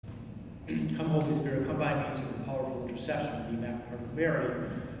Come, Holy Spirit, come by means of the powerful intercession of the Immaculate Heart of Mary,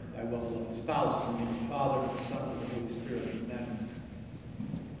 thy well-beloved spouse, in the name of the Father, and the Son, and the Holy Spirit. Amen.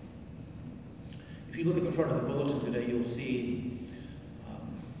 If you look at the front of the bulletin today, you'll see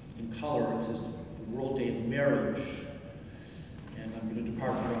in color, it says the World Day of Marriage. And I'm going to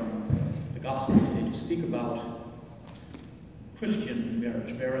depart from the Gospel today to speak about Christian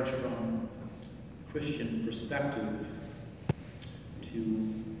marriage, marriage from a Christian perspective,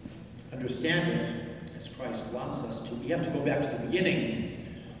 to understand it as Christ wants us to. We have to go back to the beginning,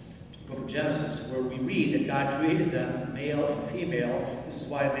 to the book of Genesis, where we read that God created them, male and female. This is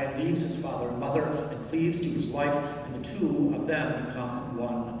why a man leaves his father and mother and cleaves to his wife, and the two of them become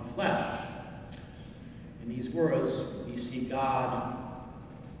one flesh. In these words, we see God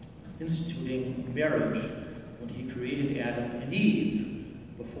instituting marriage when he created Adam and Eve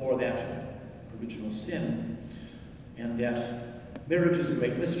before that original sin, and that marriage is a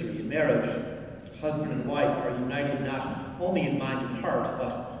great mystery. In marriage, husband and wife are united not only in mind and heart,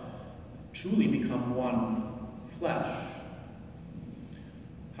 but truly become one flesh.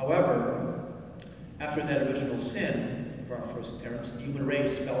 However, after that original sin of our first parents, the human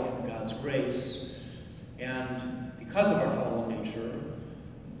race fell from God's grace, and because of our fallen nature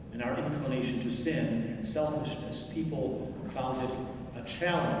and our inclination to sin and selfishness, people found it a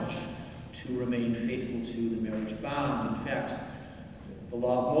challenge to remain faithful to the marriage bond. In fact, the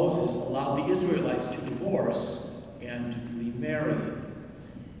law of Moses allowed the Israelites to divorce and remarry.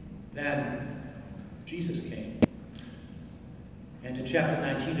 Then Jesus came. And in chapter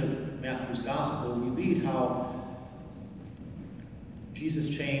 19 of Matthew's Gospel, we read how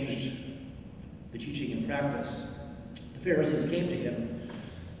Jesus changed the teaching and practice. The Pharisees came to him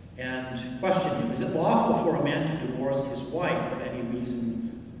and questioned him, "Is it lawful for a man to divorce his wife for any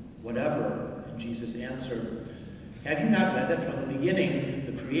reason whatever?" And Jesus answered, "Have you not read that from the beginning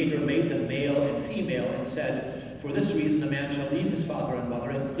the Creator made them male and female and said, 'For this reason a man shall leave his father and mother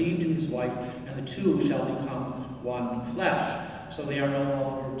and cleave to his wife, and the two shall become one flesh. So they are no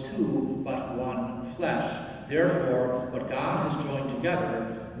longer two, but one flesh. Therefore, what God has joined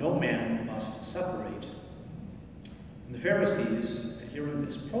together, no man must separate.'" And the Pharisees, hearing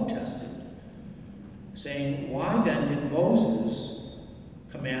this, protested, saying, "Why then did Moses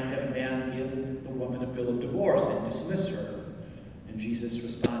command that a man give the woman a bill of divorce and dismiss her?" And Jesus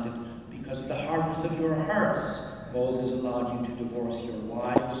responded, "Because of the hardness of your hearts, Moses allowed you to divorce your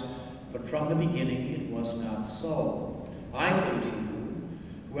wives, but from the beginning it was not so. I say to you,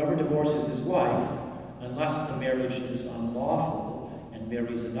 whoever divorces his wife, unless the marriage is unlawful, and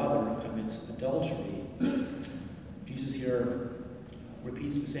marries another, commits adultery." Jesus here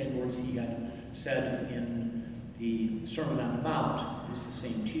repeats the same words he had said in the Sermon on the Mount. Is the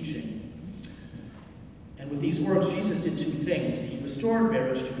same teaching. And with these words, Jesus did two things. He restored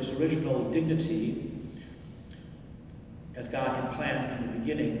marriage to its original dignity, as God had planned from the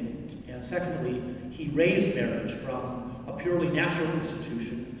beginning. And secondly, he raised marriage from a purely natural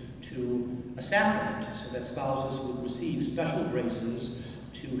institution to a sacrament, so that spouses would receive special graces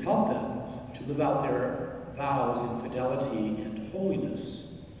to help them to live out their vows in fidelity and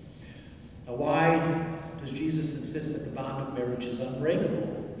holiness. Now, why does Jesus insist that the bond of marriage is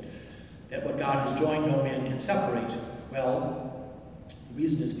unbreakable, that what God has joined no man can separate? Well, the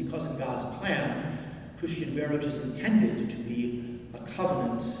reason is because in God's plan, Christian marriage is intended to be a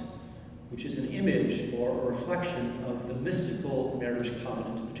covenant, which is an image or a reflection of the mystical marriage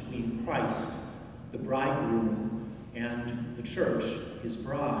covenant between Christ, the bridegroom, and the church, his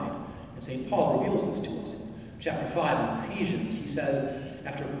bride. And St. Paul reveals this to us in chapter 5 of Ephesians. He said,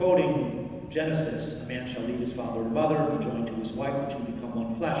 after quoting Genesis, "A man shall leave his father and mother, be joined to his wife, the two become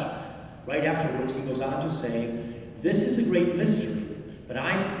one flesh." Right afterwards, he goes on to say, "This is a great mystery, but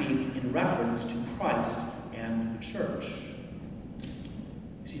I speak in reference to Christ and the church."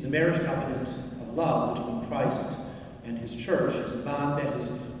 You see, the marriage covenant of love between Christ and his church is a bond that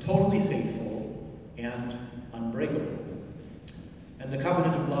is totally faithful and unbreakable. And the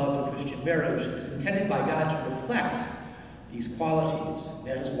covenant of love in Christian marriage is intended by God to reflect these qualities.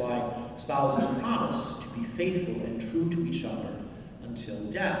 That is why spouses promise to be faithful and true to each other until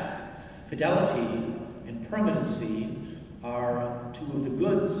death. Fidelity and permanency are two of the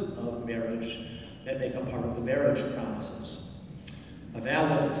goods of marriage that make a part of the marriage promises. A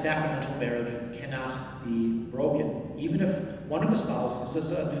valid sacramental marriage cannot be broken, even if one of the spouses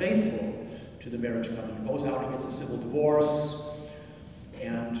is unfaithful to the marriage covenant, goes out and gets a civil divorce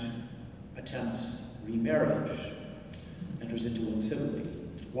and attempts remarriage, enters into one civilly.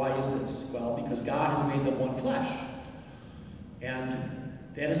 Why is this? Well, because God has made them one flesh. And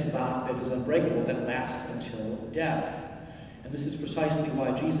that is a bond that is unbreakable, that lasts until death. And And this is precisely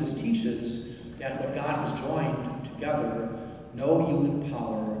why Jesus teaches that what God has joined together, no human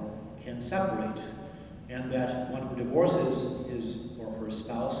power can separate, and that one who divorces his or her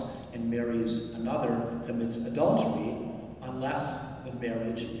spouse and marries another commits adultery unless the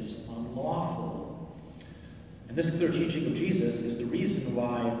marriage is unlawful. And this clear teaching of Jesus is the reason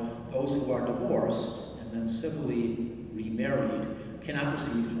why those who are divorced and then civilly remarried cannot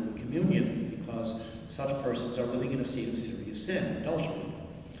receive Holy Communion, because such persons are living in a state of serious sin, adultery.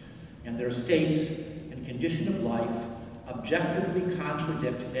 And their state and condition of life objectively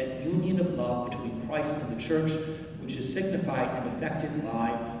contradict that union of love between Christ and the Church, which is signified and effected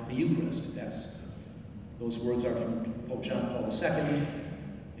by the Eucharist. Those words are from Pope John Paul II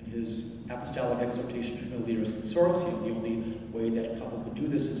in his apostolic exhortation Familiaris Consortium. The only way that a couple could do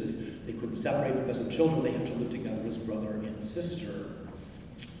this is if they couldn't separate because of children. They have to live together as brother and sister.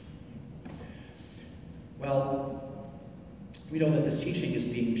 Well, we know that this teaching is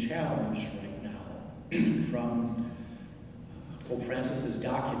being challenged right now from Pope Francis's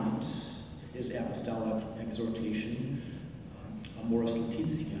document, his apostolic exhortation, Amoris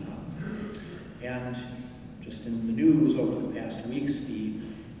Laetitia. And just in the news over the past weeks, the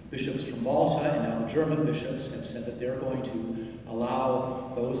bishops from Malta and now the German bishops have said that they're going to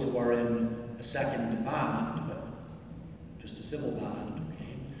allow those who are in a second bond, but just a civil bond,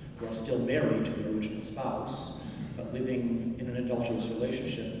 who are still married to their original spouse, but living in an adulterous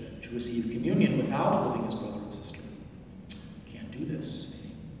relationship, to receive communion without living as brother and sister. Can't do this.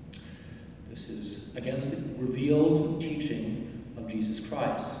 This is against the revealed teaching of Jesus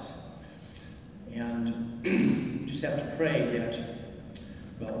Christ. And we just have to pray that,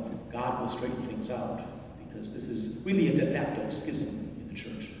 well, God will straighten things out, because this is really a de facto schism in the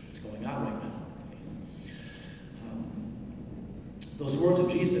church that's going on right now. Those words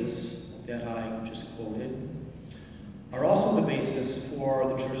of Jesus that I just quoted are also the basis for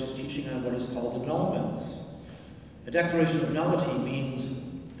the church's teaching on what is called annulments. A declaration of nullity means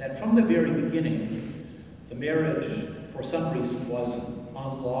that from the very beginning, the marriage, for some reason, was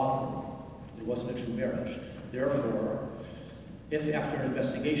unlawful. It wasn't a true marriage. Therefore, if after an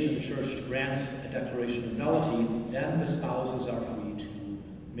investigation the church grants a declaration of nullity, then the spouses are free to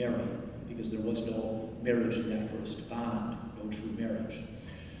marry, because there was no marriage in that first bond, no true marriage.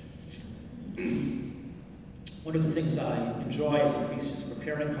 One of the things I enjoy as a priest is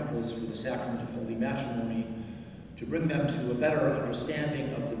preparing couples for the sacrament of holy matrimony, to bring them to a better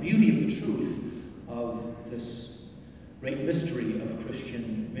understanding of the beauty of the truth of this great mystery of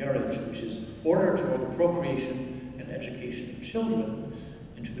Christian marriage, which is ordered toward the procreation and education of children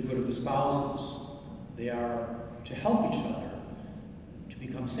and to the good of the spouses. They are to help each other to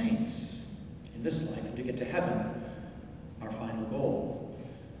become saints in this life and to get to heaven, our final goal.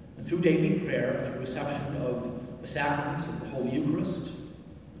 And through daily prayer, through reception of the sacraments of the Holy Eucharist,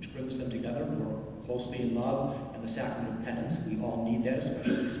 which brings them together more closely in love, and the sacrament of penance, we all need that,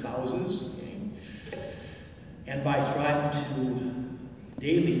 especially spouses. And by striving to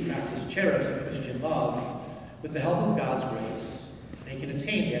daily practice charity, Christian love, with the help of God's grace, they can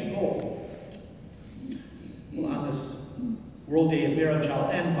attain that goal. Well, on this World Day of Marriage, I'll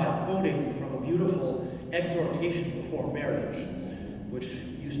end by quoting from a beautiful exhortation before marriage, which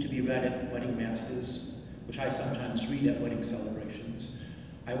used to be read at wedding masses, which I sometimes read at wedding celebrations.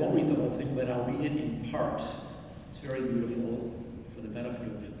 I won't read the whole thing, but I'll read it in part. It's very beautiful for the benefit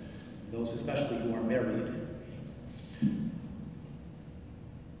of those especially who are married.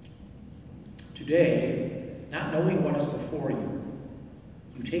 Today, not knowing what is before you,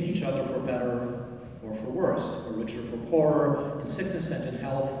 you take each other for better or for worse, for richer, for poorer, in sickness and in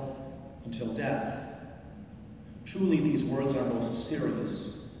health, until death. Truly, these words are most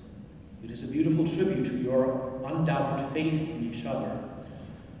serious. It is a beautiful tribute to your undoubted faith in each other.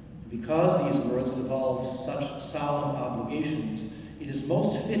 Because these words involve such solemn obligations, it is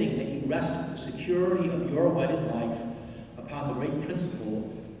most fitting that you rest the security of your wedded life upon the great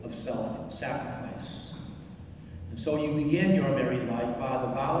principle of self-sacrifice. And so you begin your married life by the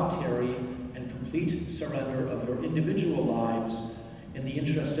voluntary and complete surrender of your individual lives in the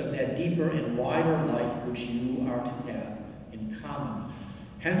interest of that deeper and wider life which you are to have in common.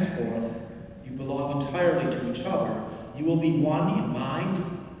 Henceforth, you belong entirely to each other. You will be one in mind,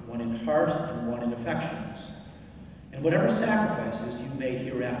 one in heart, and one in affections. And whatever sacrifices you may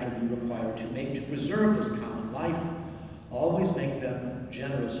hereafter be required to make to preserve this common life, always make them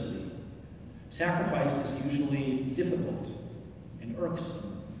generously. Sacrifice is usually difficult and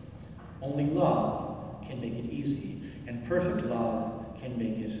irksome. Only love can make it easy, and perfect love can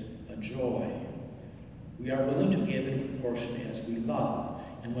make it a joy. We are willing to give in proportion as we love,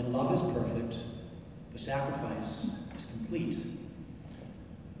 and when love is perfect, the sacrifice is complete.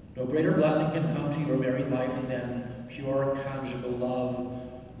 No greater blessing can come to your married life than pure conjugal love,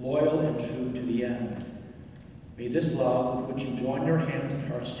 loyal and true to the end. May this love with which you join your hands and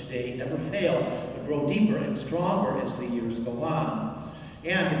hearts today never fail, but grow deeper and stronger as the years go on.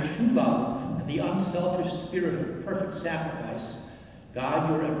 And if true love and the unselfish spirit of perfect sacrifice guide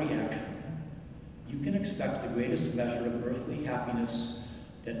your every action, you can expect the greatest measure of earthly happiness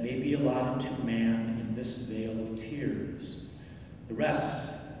that may be allotted to man in this vale of tears. The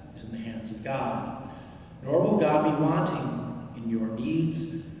rest is in the hands of God. Nor will God be wanting in your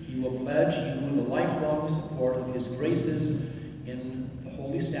needs. He will pledge you the lifelong support of his graces in the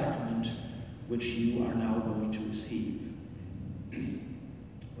Holy Sacrament, which you are now going to receive.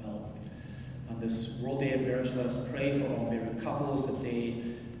 Well, on this World Day of Marriage, let us pray for all married couples that they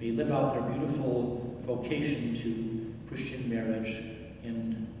may live out their beautiful vocation to Christian marriage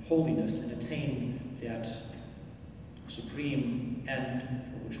in holiness and attain that supreme end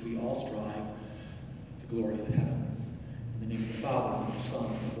for which we all strive, the glory of heaven. In the name of the Father, and of the Son,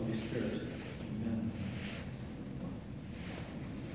 and of the Holy Spirit.